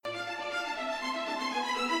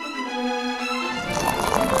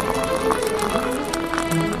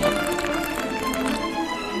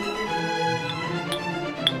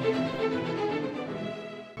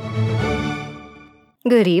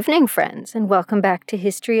Good evening, friends, and welcome back to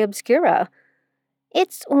History Obscura.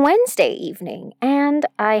 It's Wednesday evening, and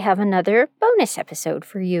I have another bonus episode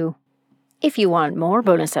for you. If you want more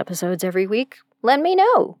bonus episodes every week, let me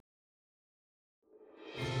know.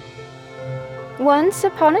 Once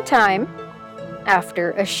upon a time, after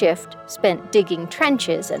a shift spent digging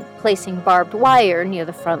trenches and placing barbed wire near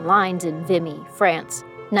the front lines in Vimy, France,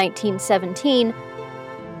 1917,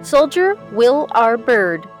 soldier Will R.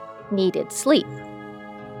 Bird needed sleep.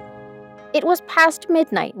 It was past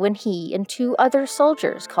midnight when he and two other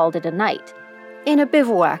soldiers called it a night, in a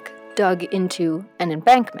bivouac dug into an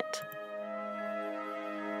embankment.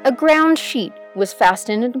 A ground sheet was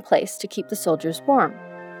fastened in place to keep the soldiers warm.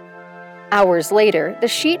 Hours later, the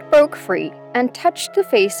sheet broke free and touched the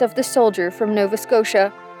face of the soldier from Nova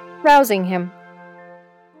Scotia, rousing him.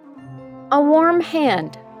 A warm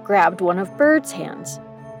hand grabbed one of Bird's hands,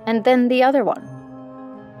 and then the other one.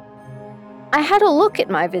 "I had a look at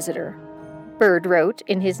my visitor," Bird wrote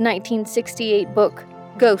in his 1968 book,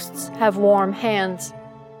 Ghosts Have Warm Hands.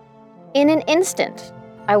 "In an instant,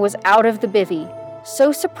 I was out of the bivvy,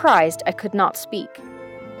 so surprised I could not speak.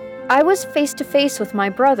 I was face to face with my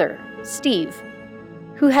brother, Steve,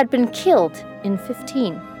 who had been killed in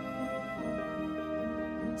 15.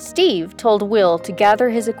 Steve told Will to gather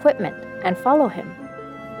his equipment and follow him.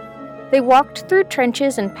 They walked through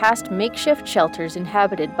trenches and past makeshift shelters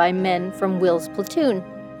inhabited by men from Will's platoon.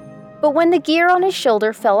 But when the gear on his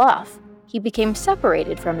shoulder fell off, he became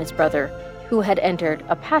separated from his brother, who had entered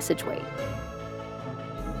a passageway.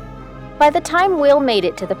 By the time Will made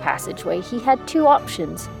it to the passageway, he had two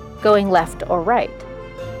options, going left or right.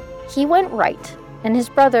 He went right, and his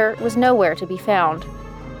brother was nowhere to be found.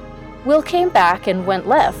 Will came back and went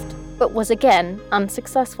left, but was again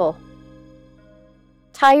unsuccessful.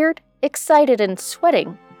 Tired, excited, and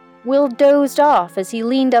sweating, Will dozed off as he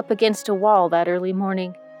leaned up against a wall that early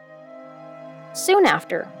morning. Soon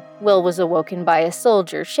after, Will was awoken by a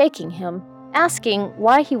soldier shaking him, asking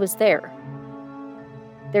why he was there.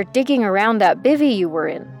 "They're digging around that bivvy you were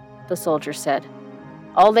in," the soldier said.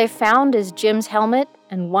 "All they found is Jim's helmet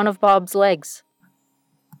and one of Bob's legs."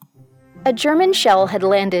 A German shell had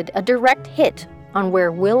landed a direct hit on where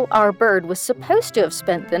Will R. Bird was supposed to have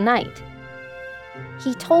spent the night.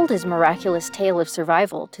 He told his miraculous tale of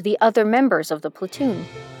survival to the other members of the platoon.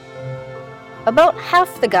 About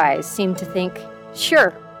half the guys seemed to think,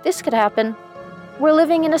 "Sure, this could happen. We're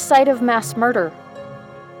living in a site of mass murder."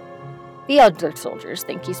 The other soldiers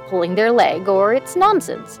think he's pulling their leg or it's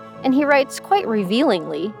nonsense, and he writes quite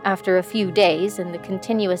revealingly, after a few days and the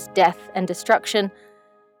continuous death and destruction,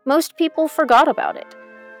 most people forgot about it.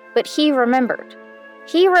 But he remembered.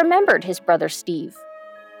 He remembered his brother Steve.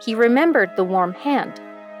 He remembered the warm hand.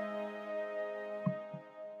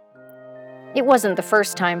 It wasn't the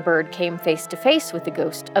first time Bird came face to face with the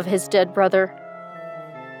ghost of his dead brother.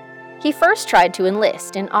 He first tried to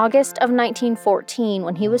enlist in August of 1914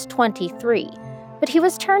 when he was 23, but he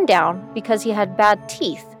was turned down because he had bad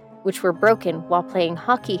teeth, which were broken while playing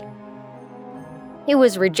hockey. He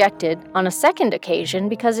was rejected on a second occasion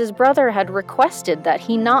because his brother had requested that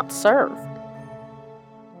he not serve.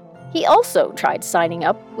 He also tried signing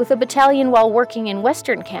up with a battalion while working in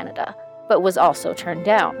Western Canada, but was also turned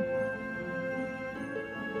down.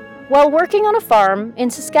 While working on a farm in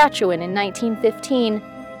Saskatchewan in 1915,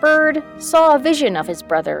 Bird saw a vision of his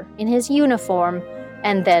brother in his uniform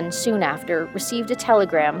and then, soon after, received a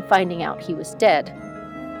telegram finding out he was dead.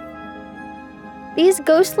 These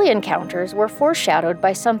ghostly encounters were foreshadowed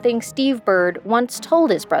by something Steve Bird once told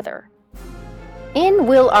his brother. In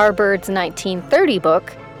Will R. Bird's 1930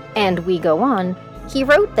 book, And We Go On, he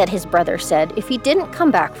wrote that his brother said if he didn't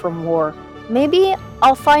come back from war, "Maybe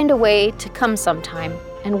I'll find a way to come sometime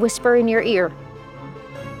and whisper in your ear."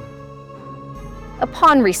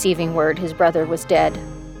 Upon receiving word his brother was dead,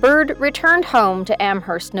 Bird returned home to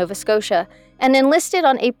Amherst, Nova Scotia, and enlisted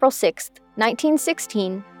on April 6,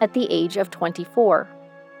 1916, at the age of 24.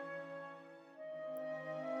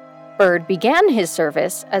 Bird began his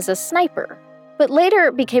service as a sniper, but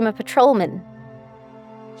later became a patrolman.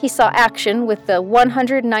 He saw action with the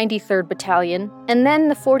 193rd Battalion and then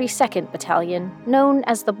the 42nd Battalion, known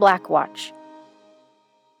as the Black Watch.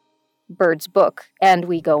 Bird's book, And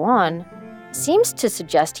We Go On, seems to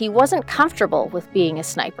suggest he wasn't comfortable with being a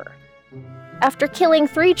sniper. After killing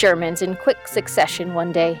 3 Germans in quick succession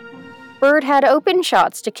one day, Bird had open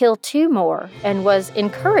shots to kill 2 more and was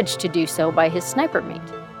encouraged to do so by his sniper mate.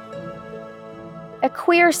 "A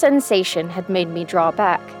queer sensation had made me draw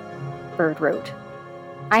back," Bird wrote.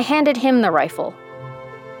 "I handed him the rifle.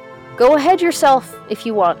 'Go ahead yourself, if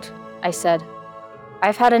you want,' I said.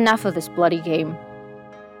 'I've had enough of this bloody game.'"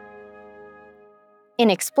 In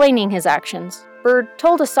explaining his actions, Byrd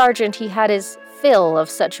told a sergeant he had his fill of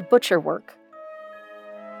such butcher work.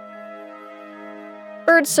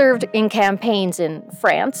 Byrd served in campaigns in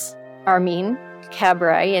France, Amiens,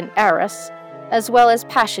 Cambrai, and Arras, as well as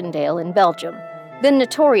Passchendaele in Belgium, the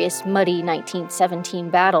notorious muddy 1917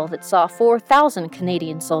 battle that saw 4,000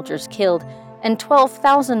 Canadian soldiers killed and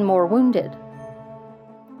 12,000 more wounded.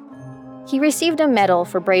 He received a medal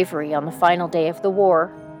for bravery on the final day of the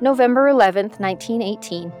war, November 11,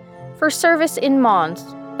 1918, for service in Mons,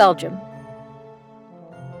 Belgium.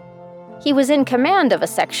 He was in command of a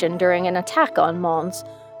section during an attack on Mons.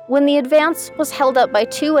 When the advance was held up by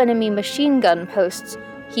 2 enemy machine gun posts,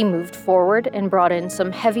 he moved forward and brought in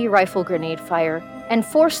some heavy rifle grenade fire and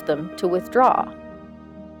forced them to withdraw.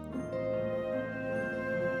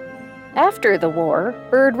 After the war,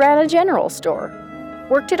 Byrd ran a general store,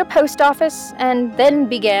 worked at a post office, and then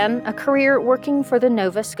began a career working for the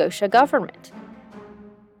Nova Scotia government.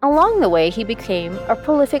 Along the way, he became a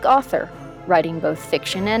prolific author, writing both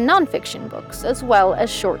fiction and nonfiction books, as well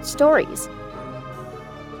as short stories.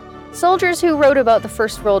 Soldiers who wrote about the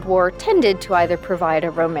First World War tended to either provide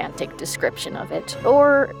a romantic description of it,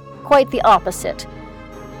 or quite the opposite.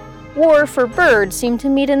 War for Byrd seemed to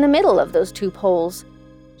meet in the middle of those two poles.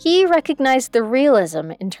 He recognized the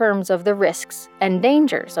realism in terms of the risks and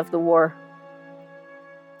dangers of the war.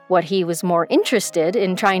 What he was more interested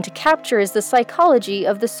in trying to capture is the psychology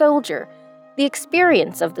of the soldier, the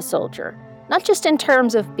experience of the soldier, not just in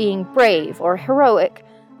terms of being brave or heroic,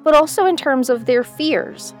 but also in terms of their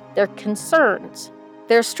fears, their concerns,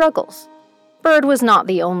 their struggles. Byrd was not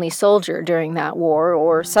the only soldier during that war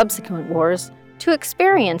or subsequent wars to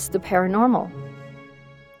experience the paranormal.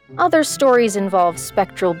 Other stories involve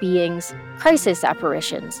spectral beings, crisis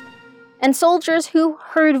apparitions, and soldiers who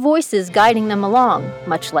heard voices guiding them along,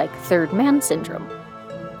 much like third man syndrome,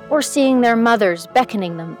 or seeing their mothers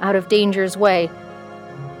beckoning them out of danger's way.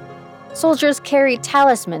 Soldiers carried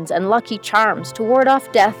talismans and lucky charms to ward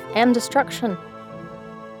off death and destruction.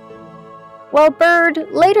 While Byrd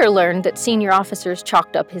later learned that senior officers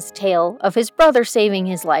chalked up his tale of his brother saving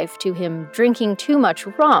his life to him drinking too much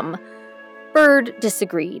rum, Byrd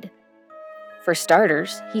disagreed. For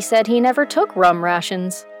starters, he said he never took rum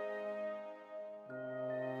rations.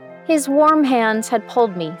 His warm hands had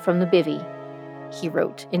pulled me from the bivvy, he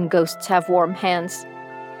wrote in Ghosts Have Warm Hands.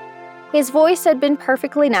 His voice had been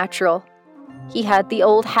perfectly natural. He had the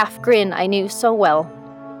old half grin I knew so well.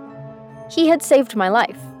 He had saved my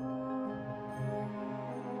life.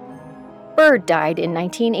 Byrd died in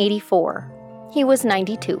 1984. He was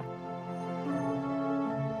 92.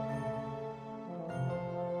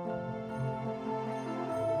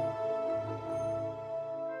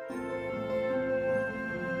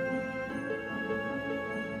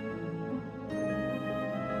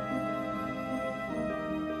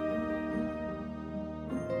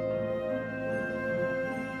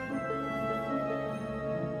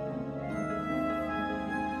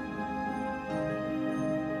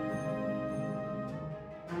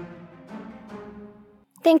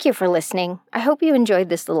 Thank you for listening. I hope you enjoyed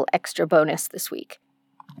this little extra bonus this week.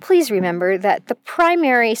 Please remember that the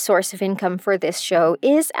primary source of income for this show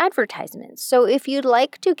is advertisements. So if you'd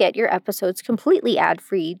like to get your episodes completely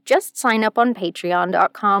ad-free, just sign up on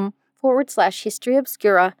patreon.com/History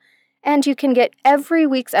Obscura, and you can get every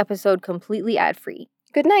week's episode completely ad-free.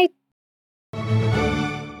 Good night.